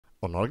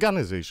An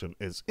organization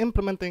is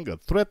implementing a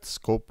threat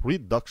scope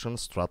reduction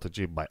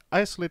strategy by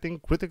isolating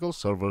critical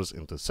servers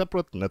into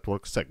separate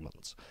network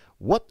segments.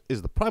 What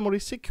is the primary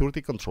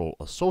security control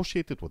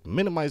associated with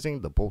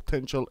minimizing the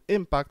potential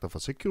impact of a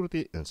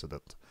security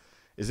incident?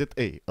 Is it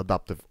A,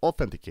 adaptive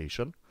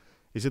authentication?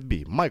 Is it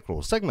B,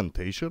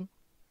 micro-segmentation?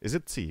 Is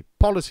it C,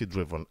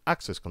 policy-driven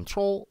access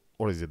control?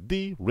 Or is it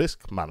D,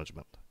 risk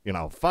management? You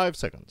now have 5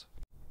 seconds.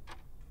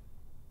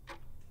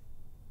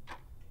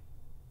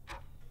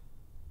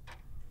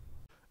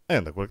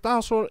 And the correct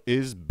answer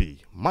is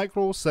B,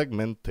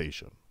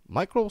 micro-segmentation.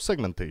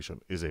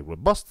 Micro-segmentation is a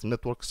robust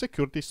network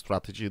security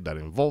strategy that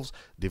involves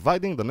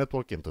dividing the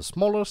network into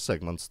smaller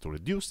segments to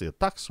reduce the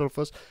attack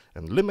surface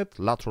and limit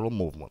lateral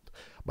movement.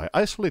 By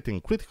isolating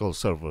critical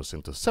servers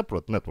into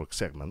separate network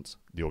segments,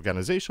 the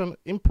organization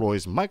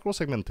employs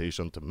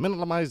micro-segmentation to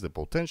minimize the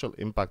potential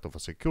impact of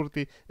a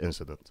security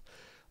incident.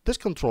 This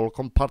control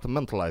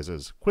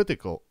compartmentalizes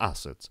critical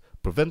assets,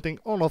 preventing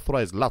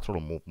unauthorized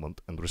lateral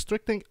movement and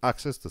restricting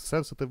access to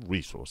sensitive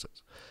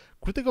resources.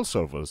 Critical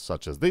servers,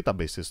 such as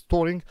databases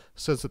storing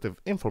sensitive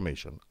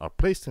information, are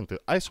placed into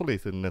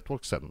isolated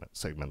network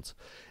segments.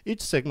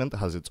 Each segment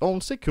has its own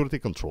security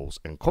controls,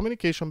 and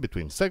communication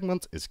between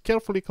segments is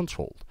carefully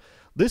controlled.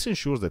 This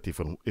ensures that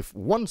if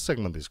one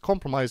segment is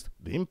compromised,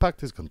 the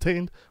impact is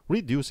contained,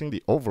 reducing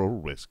the overall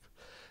risk.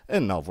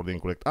 And now for the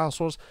incorrect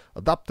answers.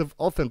 Adaptive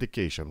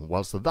authentication.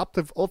 Whilst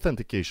adaptive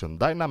authentication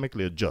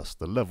dynamically adjusts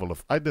the level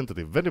of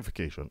identity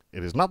verification,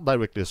 it is not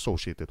directly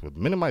associated with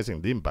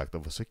minimizing the impact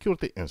of a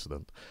security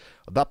incident.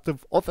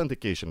 Adaptive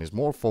authentication is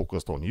more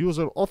focused on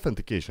user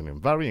authentication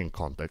in varying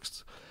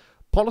contexts.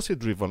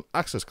 Policy-driven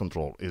access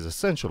control is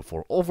essential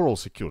for overall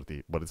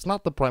security, but it's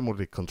not the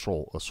primary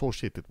control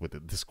associated with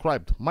the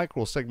described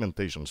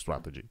micro-segmentation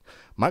strategy.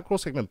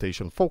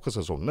 Micro-segmentation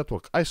focuses on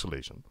network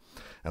isolation,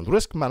 and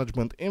risk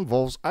management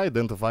involves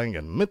identifying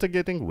and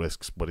mitigating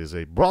risks, but is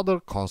a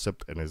broader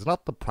concept and is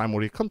not the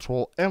primary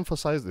control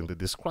emphasized in the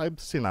described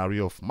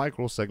scenario of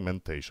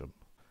micro-segmentation.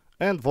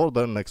 And for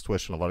the next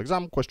question of our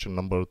exam, question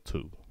number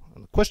 2.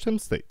 And the question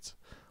states,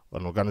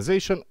 an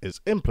organization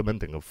is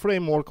implementing a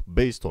framework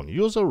based on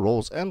user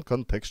roles and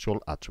contextual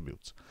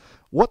attributes.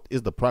 What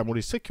is the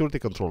primary security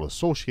control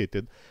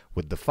associated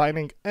with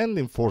defining and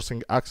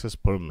enforcing access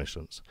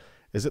permissions?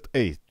 Is it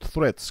A,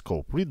 threat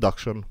scope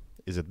reduction?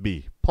 Is it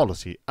B,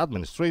 policy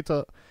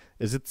administrator?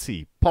 Is it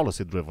C,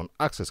 policy-driven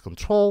access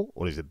control?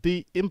 Or is it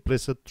D,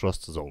 implicit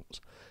trust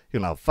zones? You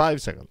now have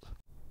 5 seconds.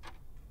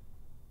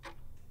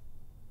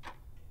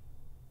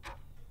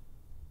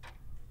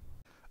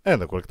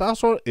 And the correct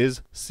answer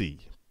is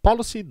C,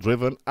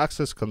 policy-driven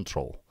access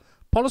control.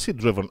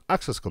 Policy-driven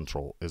access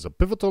control is a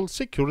pivotal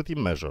security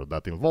measure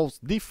that involves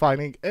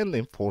defining and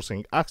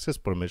enforcing access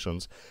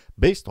permissions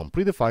based on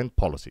predefined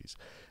policies.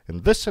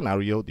 In this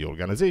scenario, the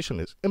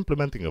organization is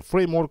implementing a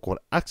framework where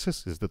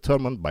access is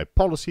determined by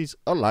policies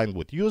aligned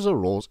with user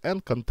roles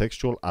and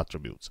contextual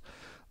attributes.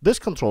 This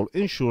control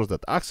ensures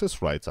that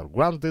access rights are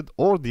granted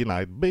or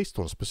denied based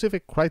on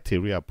specific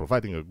criteria,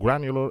 providing a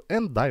granular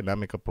and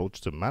dynamic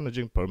approach to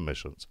managing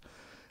permissions.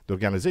 The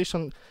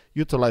organization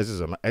utilizes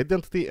an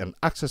identity and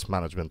access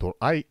management or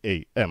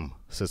IAM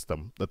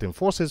system that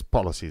enforces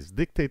policies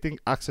dictating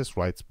access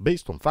rights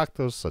based on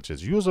factors such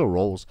as user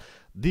roles,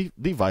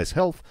 device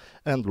health,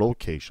 and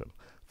location.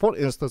 For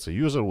instance, a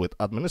user with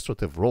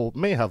administrative role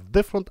may have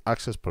different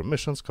access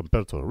permissions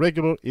compared to a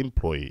regular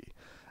employee.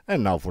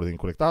 And now for the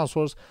incorrect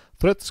answers.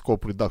 Threat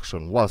scope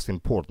reduction. Whilst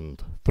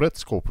important, threat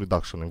scope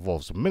reduction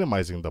involves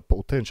minimizing the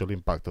potential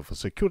impact of a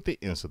security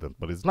incident,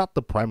 but is not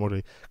the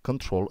primary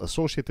control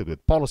associated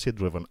with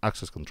policy-driven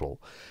access control.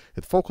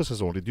 It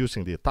focuses on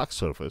reducing the attack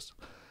surface.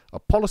 A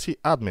policy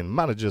admin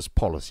manages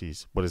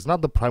policies, but is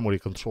not the primary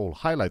control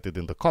highlighted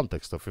in the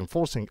context of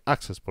enforcing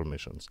access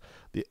permissions.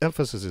 The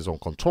emphasis is on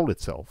control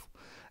itself.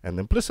 And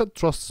implicit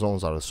trust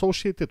zones are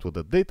associated with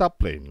the data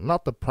plane,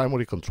 not the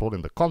primary control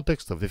in the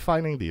context of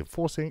defining the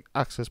enforcing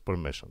access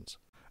permissions.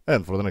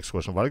 And for the next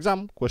question of our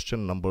exam,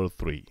 question number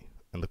 3.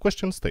 And the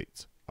question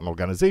states, an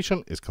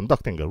organization is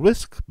conducting a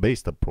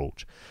risk-based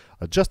approach,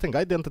 adjusting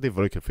identity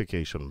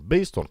verification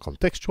based on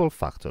contextual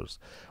factors.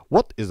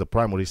 What is the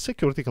primary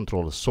security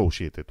control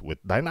associated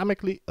with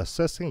dynamically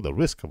assessing the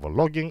risk of a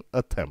logging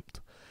attempt?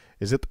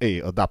 Is it A,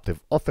 adaptive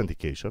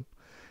authentication?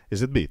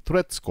 Is it B,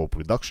 threat scope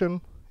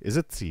reduction? Is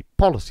it C,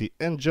 policy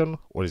engine?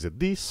 Or is it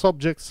D,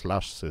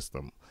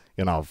 subject/system?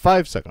 You now have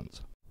 5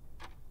 seconds.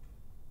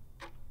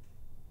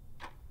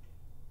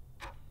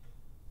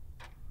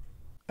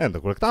 And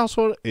the correct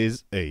answer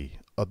is A,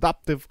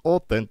 adaptive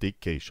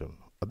authentication.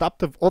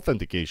 Adaptive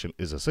authentication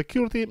is a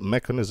security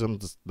mechanism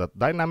that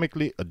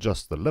dynamically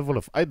adjusts the level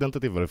of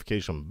identity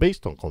verification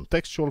based on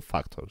contextual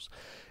factors.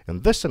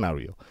 In this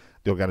scenario,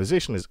 the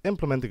organization is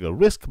implementing a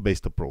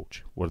risk-based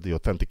approach, where the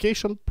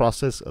authentication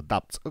process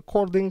adapts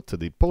according to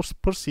the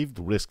perceived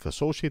risk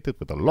associated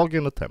with a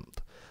login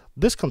attempt.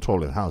 This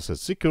control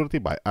enhances security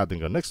by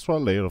adding an extra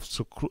layer of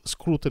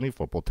scrutiny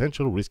for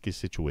potential risky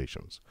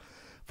situations.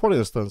 For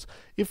instance,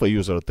 if a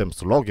user attempts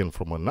to log in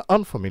from an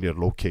unfamiliar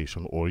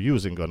location or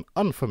using an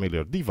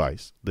unfamiliar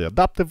device, the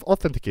adaptive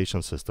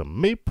authentication system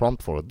may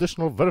prompt for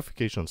additional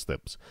verification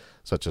steps,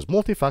 such as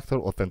multi-factor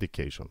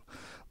authentication.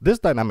 This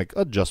dynamic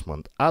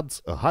adjustment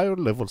adds a higher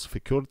level of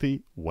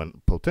security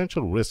when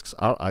potential risks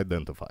are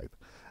identified.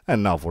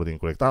 And now for the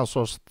incorrect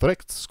answers.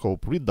 Threat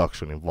scope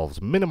reduction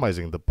involves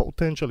minimizing the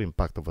potential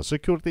impact of a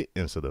security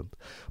incident,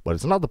 but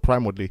it's not the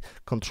primary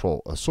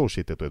control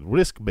associated with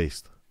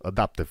risk-based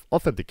adaptive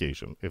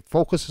authentication. It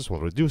focuses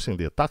on reducing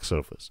the attack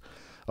surface.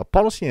 A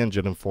policy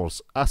engine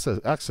enforces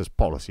access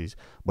policies,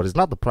 but is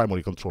not the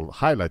primary control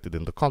highlighted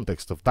in the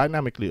context of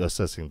dynamically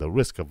assessing the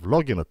risk of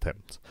login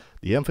attempts.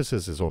 The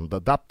emphasis is on the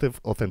adaptive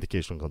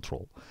authentication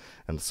control.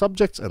 And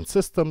subjects and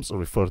systems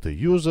refer to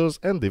users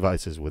and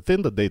devices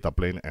within the data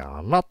plane and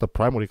are not the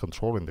primary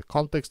control in the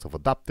context of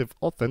adaptive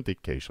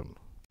authentication.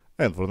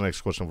 And for the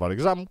next question of our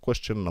exam,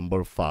 question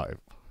number 5.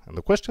 And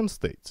the question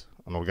states,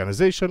 an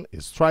organization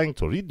is trying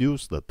to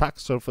reduce the attack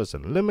surface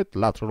and limit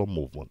lateral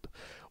movement.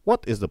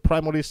 What is the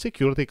primary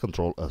security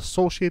control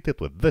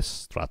associated with this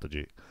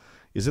strategy?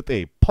 Is it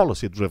A,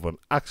 policy-driven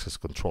access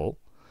control?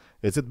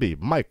 Is it B,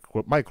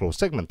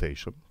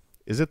 micro-segmentation?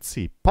 Is it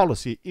C,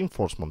 policy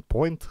enforcement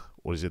point?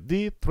 Or is it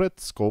D, threat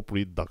scope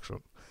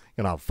reduction?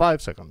 You now have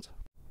 5 seconds.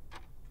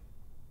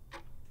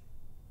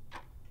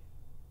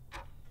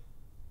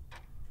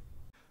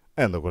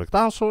 And the correct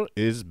answer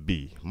is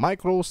B,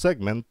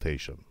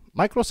 micro-segmentation.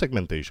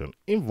 Microsegmentation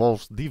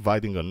involves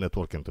dividing a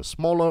network into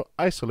smaller,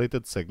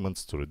 isolated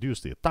segments to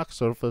reduce the attack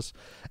surface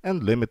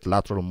and limit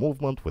lateral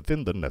movement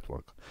within the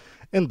network.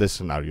 In this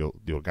scenario,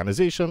 the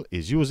organization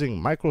is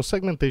using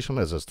microsegmentation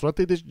as a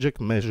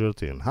strategic measure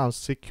to enhance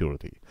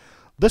security.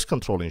 This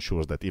control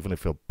ensures that even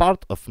if a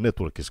part of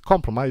network is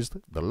compromised,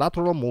 the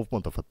lateral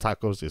movement of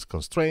attackers is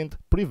constrained,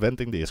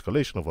 preventing the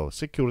escalation of a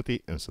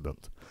security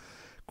incident.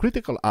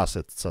 Critical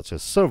assets such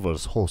as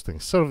servers hosting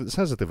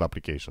sensitive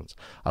applications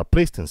are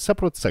placed in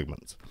separate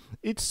segments.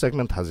 Each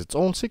segment has its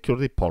own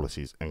security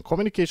policies and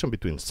communication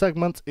between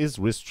segments is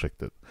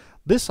restricted.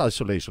 This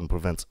isolation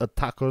prevents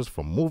attackers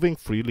from moving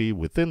freely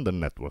within the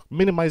network,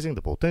 minimizing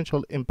the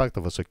potential impact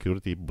of a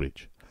security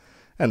breach.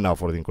 And now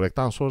for the incorrect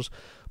answers.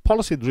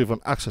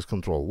 Policy-driven access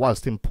control,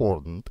 whilst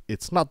important,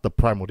 it's not the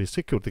primary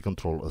security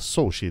control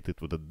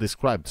associated with the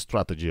described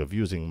strategy of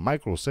using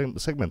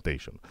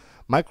microsegmentation.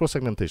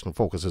 Microsegmentation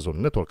focuses on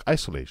network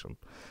isolation.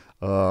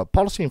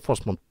 Policy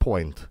enforcement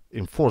point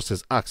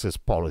enforces access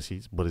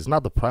policies, but is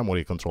not the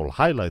primary control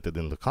highlighted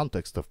in the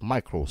context of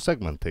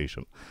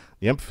microsegmentation.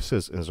 The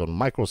emphasis is on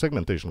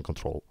microsegmentation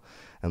control.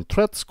 And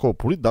threat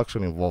scope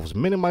reduction involves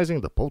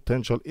minimizing the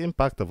potential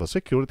impact of a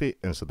security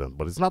incident,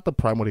 but is not the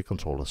primary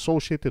control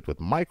associated with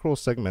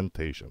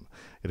microsegmentation.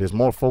 It is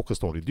more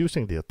focused on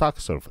reducing the attack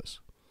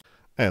surface.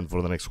 And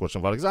for the next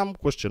question of our exam,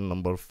 question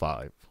number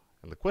 5.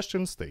 And the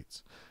question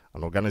states,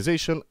 an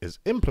organization is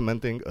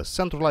implementing a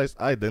centralized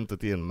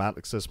identity and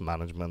access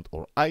management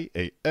or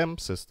IAM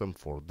system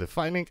for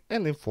defining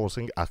and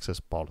enforcing access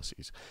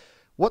policies.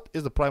 What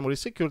is the primary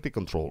security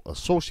control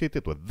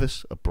associated with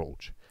this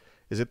approach?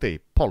 Is it A,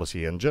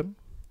 policy engine?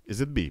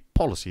 Is it B,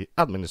 policy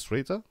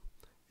administrator?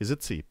 Is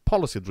it C,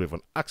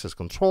 policy-driven access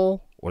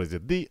control? Or is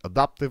it D,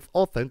 adaptive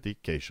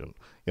authentication?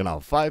 You now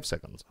have 5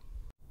 seconds.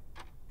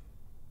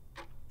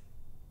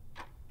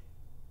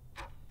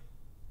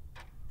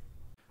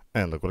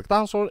 And the correct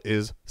answer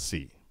is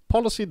C,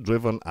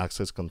 policy-driven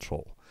access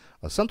control.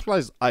 A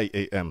centralized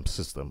IAM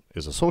system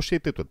is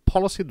associated with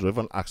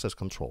policy-driven access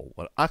control,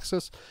 where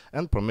access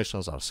and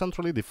permissions are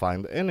centrally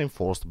defined and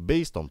enforced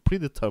based on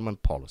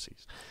predetermined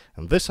policies.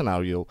 In this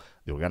scenario,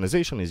 the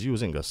organization is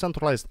using a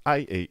centralized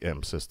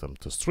IAM system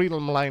to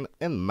streamline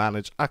and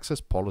manage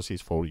access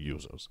policies for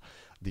users.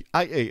 The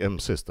IAM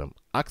system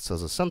acts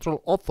as a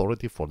central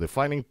authority for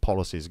defining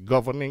policies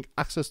governing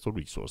access to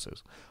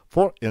resources.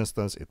 For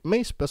instance, it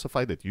may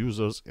specify that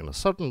users in a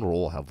certain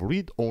role have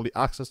read-only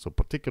access to a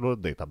particular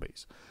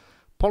database.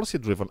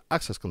 Policy-driven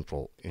access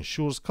control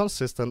ensures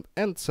consistent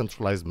and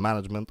centralized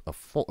management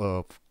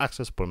of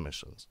access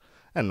permissions.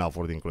 And now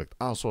for the incorrect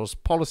answers.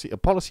 A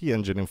policy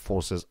engine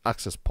enforces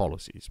access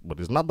policies, but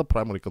is not the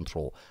primary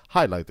control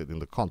highlighted in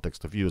the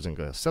context of using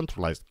a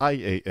centralized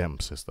IAM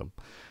system.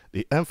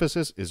 The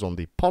emphasis is on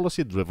the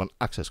policy-driven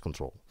access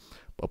control.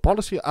 A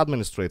policy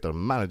administrator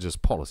manages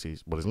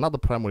policies, but is not the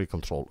primary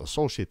control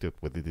associated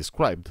with the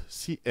described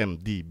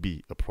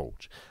CMDB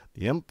approach.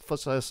 The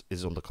emphasis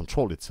is on the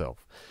control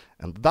itself.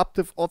 And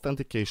adaptive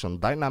authentication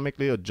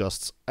dynamically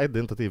adjusts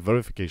identity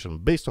verification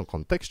based on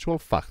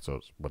contextual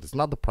factors, but is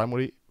not the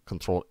primary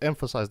control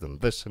emphasized in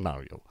this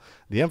scenario.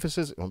 The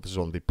emphasis is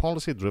on the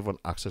policy-driven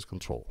access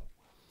control.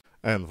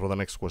 And for the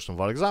next question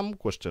of our exam,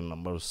 question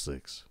number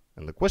 6.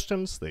 And the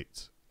question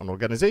states, an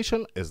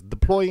organization is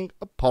deploying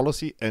a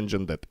policy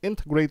engine that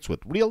integrates with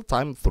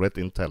real-time threat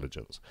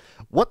intelligence.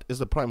 What is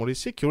the primary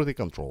security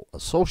control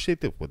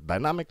associated with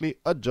dynamically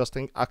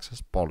adjusting access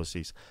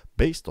policies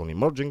based on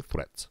emerging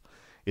threats?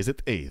 Is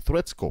it A,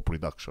 threat scope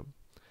reduction?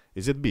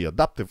 Is it B,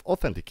 adaptive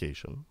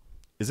authentication?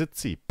 Is it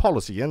C,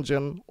 policy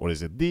engine? Or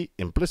is it D,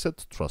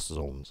 implicit trust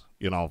zones?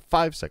 You now have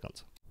 5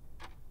 seconds.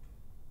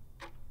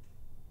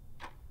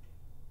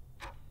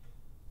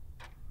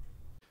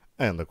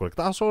 And the correct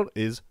answer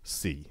is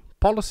C,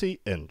 policy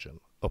engine.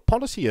 A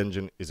policy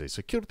engine is a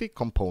security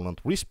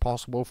component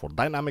responsible for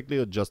dynamically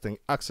adjusting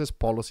access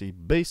policy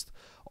based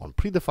on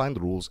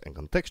predefined rules and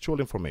contextual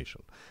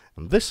information.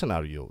 In this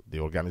scenario, the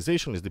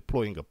organization is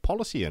deploying a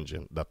policy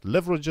engine that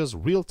leverages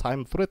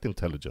real-time threat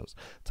intelligence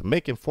to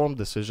make informed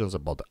decisions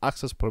about the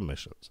access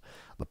permissions.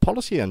 The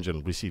policy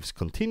engine receives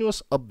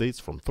continuous updates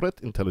from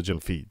threat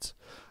intelligence feeds,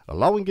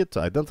 allowing it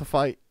to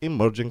identify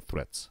emerging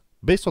threats.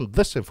 Based on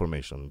this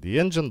information, the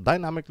engine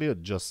dynamically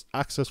adjusts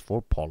access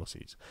for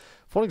policies.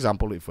 For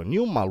example, if a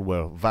new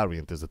malware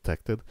variant is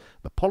detected,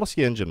 the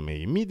policy engine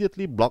may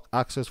immediately block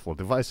access for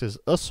devices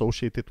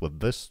associated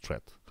with this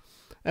threat.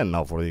 And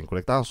now for the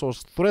incorrect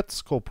answers. Threat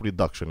scope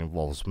reduction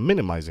involves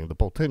minimizing the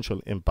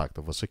potential impact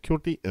of a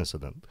security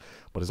incident,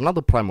 but is not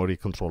the primary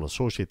control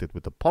associated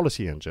with the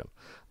policy engine.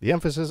 The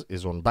emphasis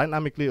is on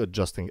dynamically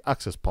adjusting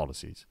access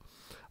policies.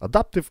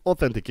 Adaptive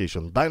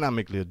authentication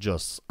dynamically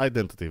adjusts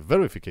identity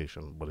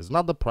verification, but is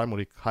not the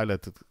primary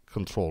highlighted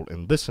control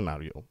in this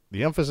scenario.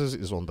 The emphasis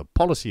is on the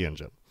policy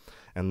engine.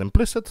 And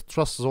implicit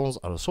trust zones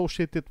are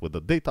associated with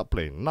the data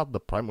plane, not the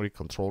primary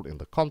control in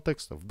the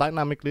context of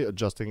dynamically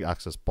adjusting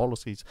access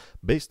policies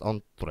based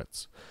on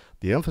threats.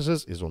 The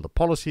emphasis is on the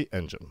policy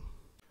engine.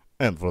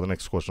 And for the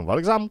next question of our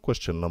exam,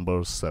 question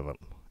number 7.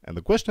 And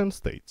the question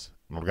states,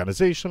 an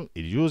organization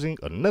is using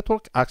a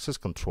network access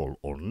control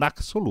or NAC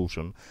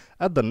solution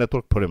at the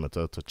network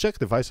perimeter to check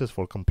devices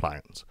for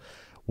compliance.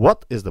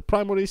 What is the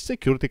primary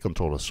security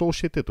control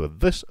associated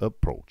with this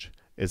approach?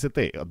 Is it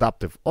A,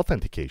 adaptive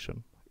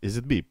authentication? Is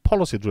it B,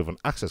 policy-driven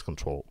access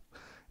control?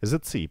 Is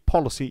it C,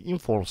 policy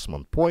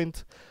enforcement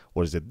point?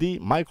 Or is it D,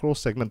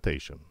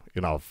 micro-segmentation?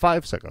 You now have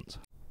 5 seconds.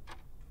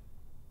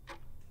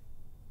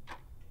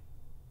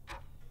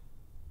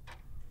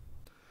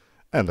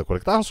 And the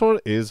correct answer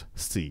is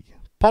C,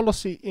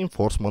 policy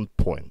enforcement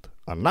point.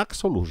 A NAC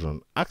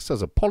solution acts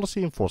as a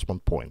policy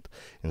enforcement point,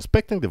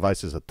 inspecting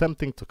devices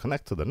attempting to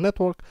connect to the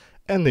network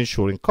and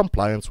ensuring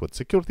compliance with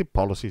security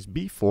policies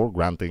before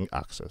granting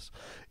access.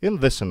 In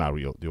this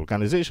scenario, the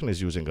organization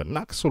is using a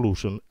NAC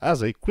solution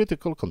as a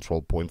critical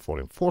control point for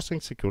enforcing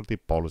security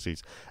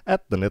policies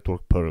at the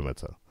network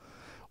perimeter.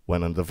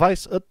 When a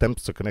device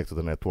attempts to connect to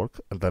the network,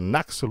 the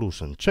NAC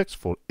solution checks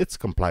for its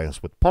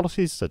compliance with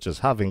policies such as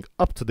having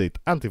up-to-date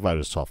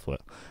antivirus software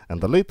and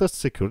the latest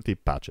security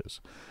patches.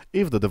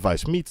 If the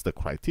device meets the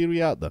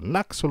criteria, the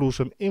NAC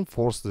solution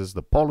enforces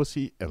the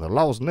policy and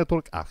allows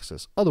network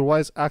access,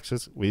 otherwise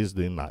access is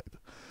denied.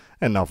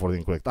 And now for the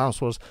incorrect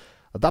answers.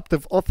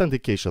 Adaptive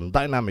authentication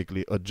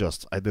dynamically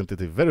adjusts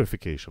identity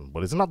verification,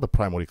 but is not the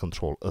primary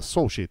control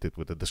associated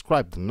with the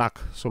described NAC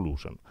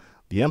solution.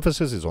 The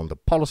emphasis is on the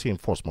policy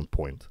enforcement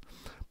point.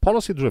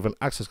 Policy-driven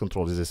access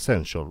control is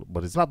essential,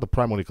 but is not the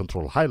primary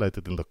control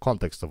highlighted in the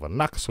context of a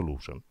NAC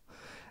solution.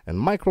 And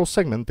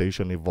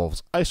micro-segmentation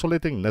involves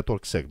isolating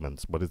network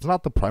segments, but it's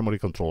not the primary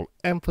control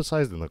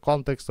emphasized in the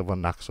context of a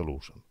NAC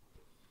solution.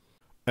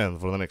 And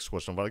for the next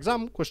question of our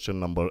exam, question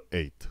number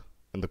 8.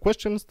 And the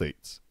question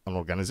states, an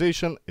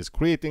organization is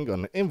creating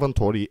an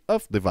inventory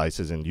of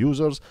devices and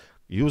users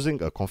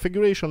using a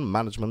configuration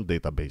management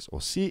database or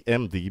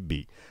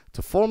CMDB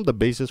to form the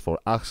basis for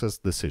access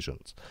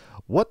decisions.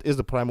 What is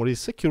the primary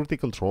security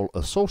control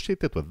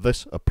associated with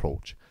this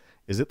approach?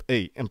 Is it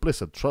A,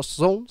 implicit trust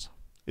zones?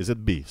 Is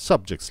it B,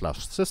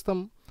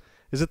 subject/system?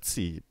 Is it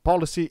C,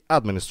 policy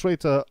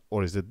administrator?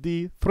 Or is it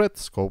D, threat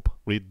scope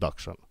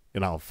reduction?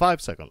 You now have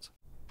 5 seconds.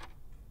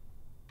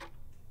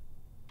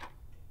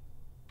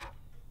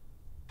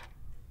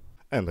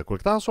 And the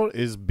correct answer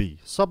is B,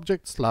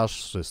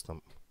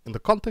 subject/system. In the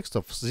context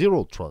of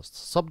zero trust,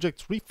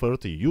 subjects refer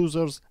to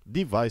users,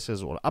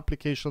 devices, or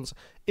applications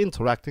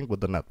interacting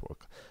with the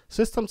network.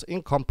 Systems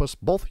encompass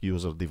both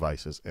user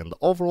devices and the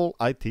overall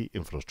IT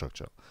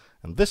infrastructure.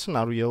 In this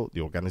scenario,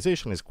 the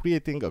organization is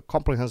creating a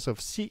comprehensive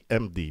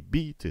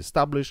CMDB to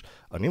establish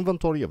an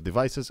inventory of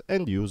devices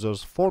and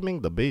users,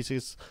 forming the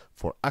basis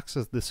for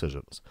access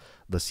decisions.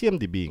 The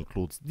CMDB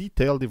includes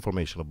detailed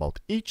information about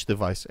each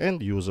device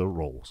and user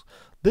roles.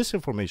 This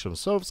information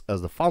serves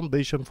as the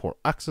foundation for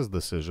access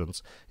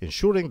decisions,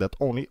 ensuring that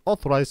only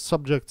authorized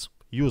subjects,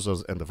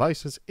 users, and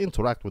devices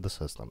interact with the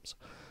systems.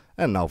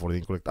 And now for the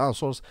incorrect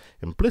answers.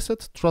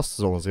 Implicit trust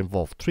zones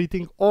involve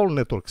treating all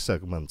network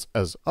segments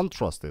as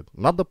untrusted,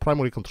 not the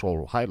primary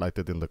control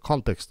highlighted in the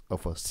context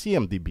of a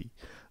CMDB.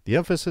 The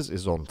emphasis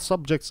is on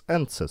subjects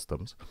and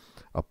systems.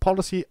 A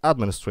policy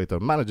administrator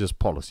manages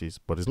policies,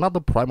 but is not the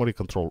primary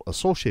control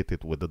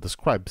associated with the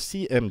described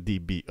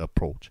CMDB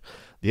approach.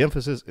 The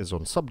emphasis is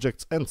on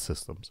subjects and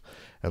systems.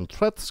 And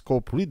threat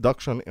scope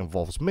reduction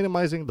involves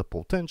minimizing the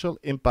potential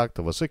impact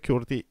of a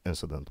security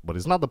incident, but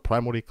is not the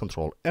primary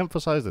control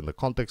emphasized in the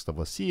context of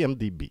a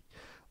CMDB.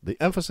 The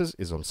emphasis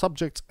is on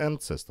subjects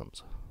and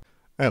systems.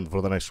 And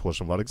for the next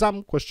question of our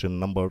exam, question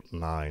number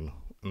 9.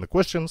 And the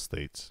question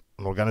states,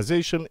 an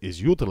organization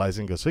is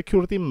utilizing a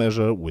security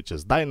measure which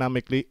is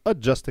dynamically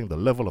adjusting the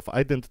level of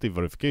identity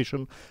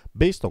verification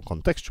based on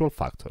contextual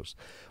factors.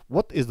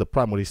 What is the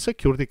primary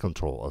security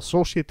control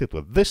associated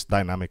with this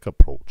dynamic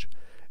approach?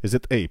 Is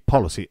it A,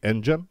 policy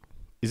engine?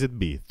 Is it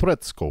B,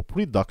 threat scope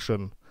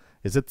reduction?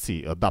 Is it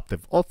C,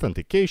 adaptive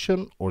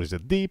authentication? Or is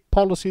it D,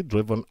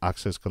 policy-driven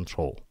access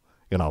control?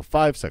 You have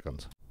 5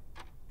 seconds.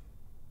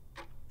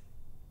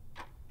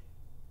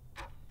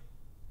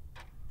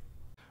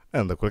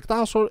 And the correct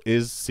answer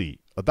is C,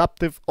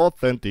 adaptive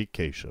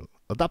authentication.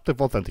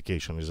 Adaptive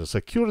authentication is a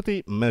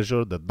security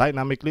measure that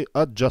dynamically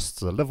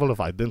adjusts the level of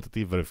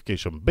identity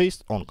verification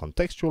based on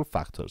contextual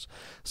factors,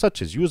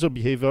 such as user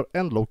behavior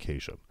and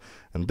location.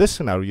 In this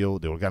scenario,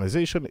 the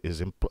organization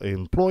is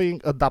employing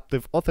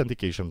adaptive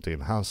authentication to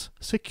enhance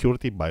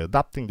security by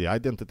adapting the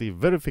identity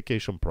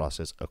verification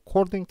process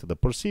according to the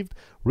perceived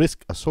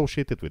risk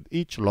associated with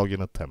each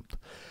login attempt.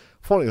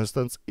 For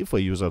instance, if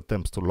a user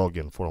attempts to log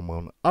in from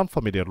an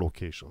unfamiliar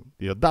location,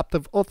 the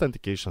adaptive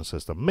authentication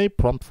system may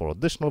prompt for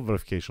additional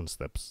verification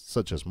steps,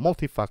 such as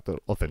multi-factor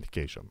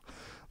authentication.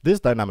 This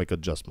dynamic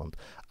adjustment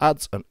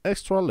adds an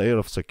extra layer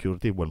of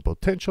security when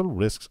potential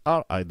risks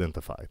are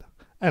identified.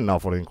 And now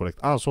for the incorrect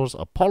answers,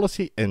 a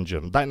policy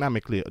engine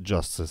dynamically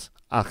adjusts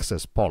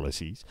access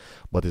policies,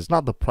 but is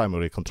not the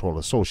primary control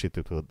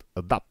associated with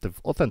adaptive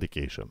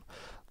authentication.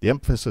 The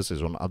emphasis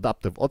is on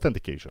adaptive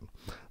authentication.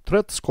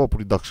 Threat scope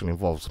reduction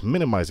involves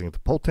minimizing the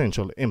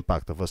potential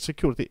impact of a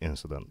security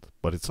incident,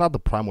 but it's not the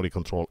primary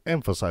control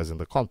emphasized in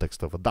the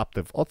context of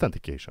adaptive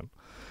authentication.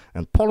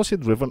 And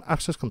policy-driven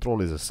access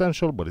control is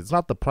essential, but it's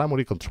not the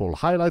primary control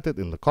highlighted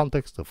in the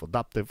context of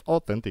adaptive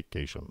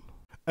authentication.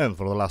 And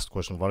for the last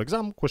question of our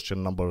exam,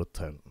 question number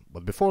 10.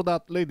 But before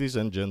that, ladies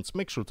and gents,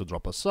 make sure to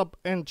drop a sub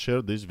and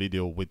share this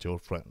video with your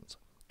friends.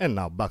 And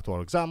now back to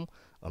our exam.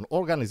 An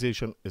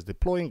organization is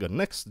deploying a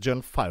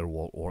next-gen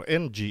firewall, or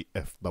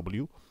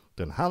NGFW,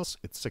 to enhance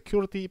its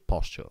security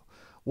posture.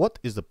 What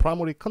is the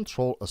primary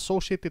control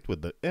associated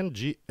with the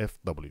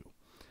NGFW?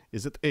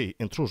 Is it A,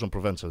 intrusion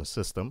prevention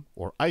system,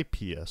 or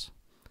IPS?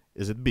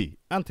 Is it B,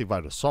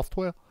 antivirus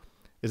software?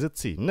 Is it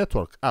C,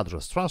 network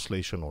address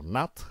translation, or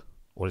NAT?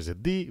 Or is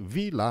it D,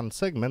 VLAN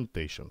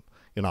segmentation?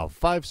 You now have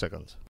 5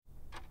 seconds.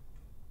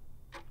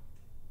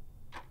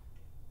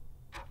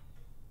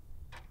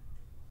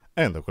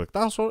 And the correct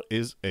answer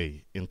is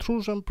A,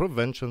 intrusion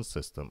prevention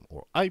system,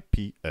 or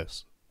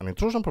IPS. An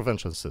intrusion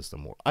prevention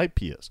system, or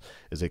IPS,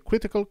 is a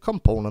critical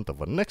component of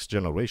a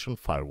next-generation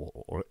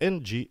firewall, or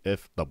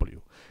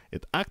NGFW.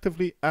 It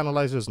actively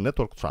analyzes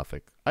network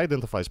traffic,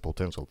 identifies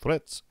potential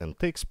threats, and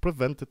takes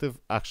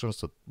preventative actions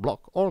to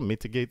block or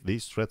mitigate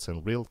these threats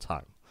in real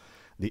time.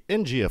 The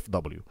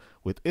NGFW,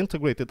 with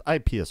integrated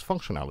IPS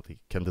functionality,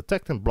 can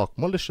detect and block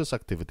malicious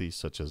activities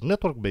such as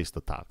network-based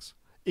attacks,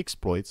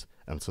 exploits,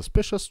 and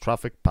suspicious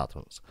traffic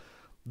patterns.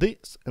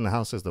 This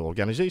enhances the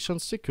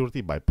organization's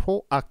security by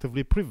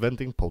proactively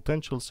preventing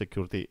potential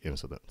security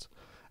incidents.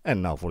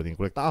 And now for the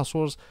incorrect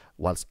answers.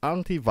 Whilst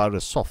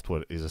antivirus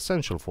software is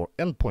essential for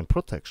endpoint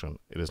protection,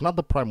 it is not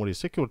the primary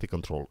security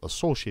control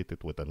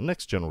associated with a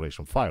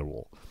next-generation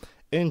firewall.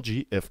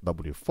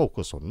 NGFW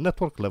focus on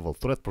network-level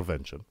threat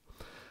prevention.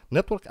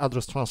 Network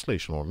address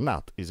translation, or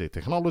NAT, is a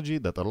technology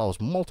that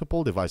allows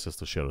multiple devices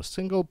to share a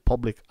single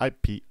public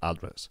IP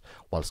address.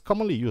 Whilst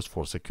commonly used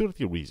for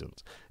security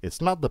reasons,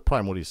 it's not the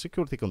primary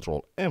security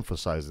control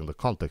emphasized in the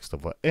context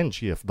of a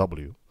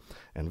NGFW.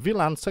 And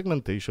VLAN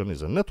segmentation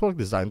is a network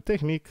design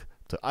technique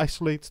to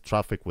isolate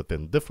traffic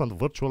within different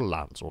virtual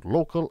LANs, or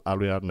local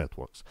area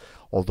networks.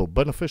 Although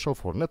beneficial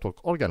for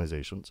network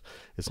organizations,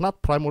 it's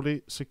not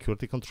primarily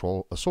security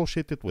control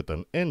associated with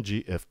an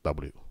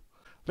NGFW.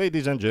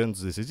 Ladies and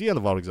gents, this is the end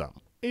of our exam.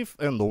 If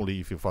and only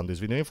if you found this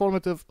video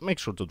informative, make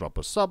sure to drop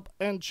a sub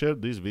and share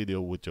this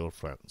video with your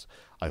friends.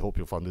 I hope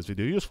you found this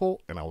video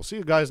useful, and I will see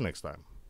you guys next time.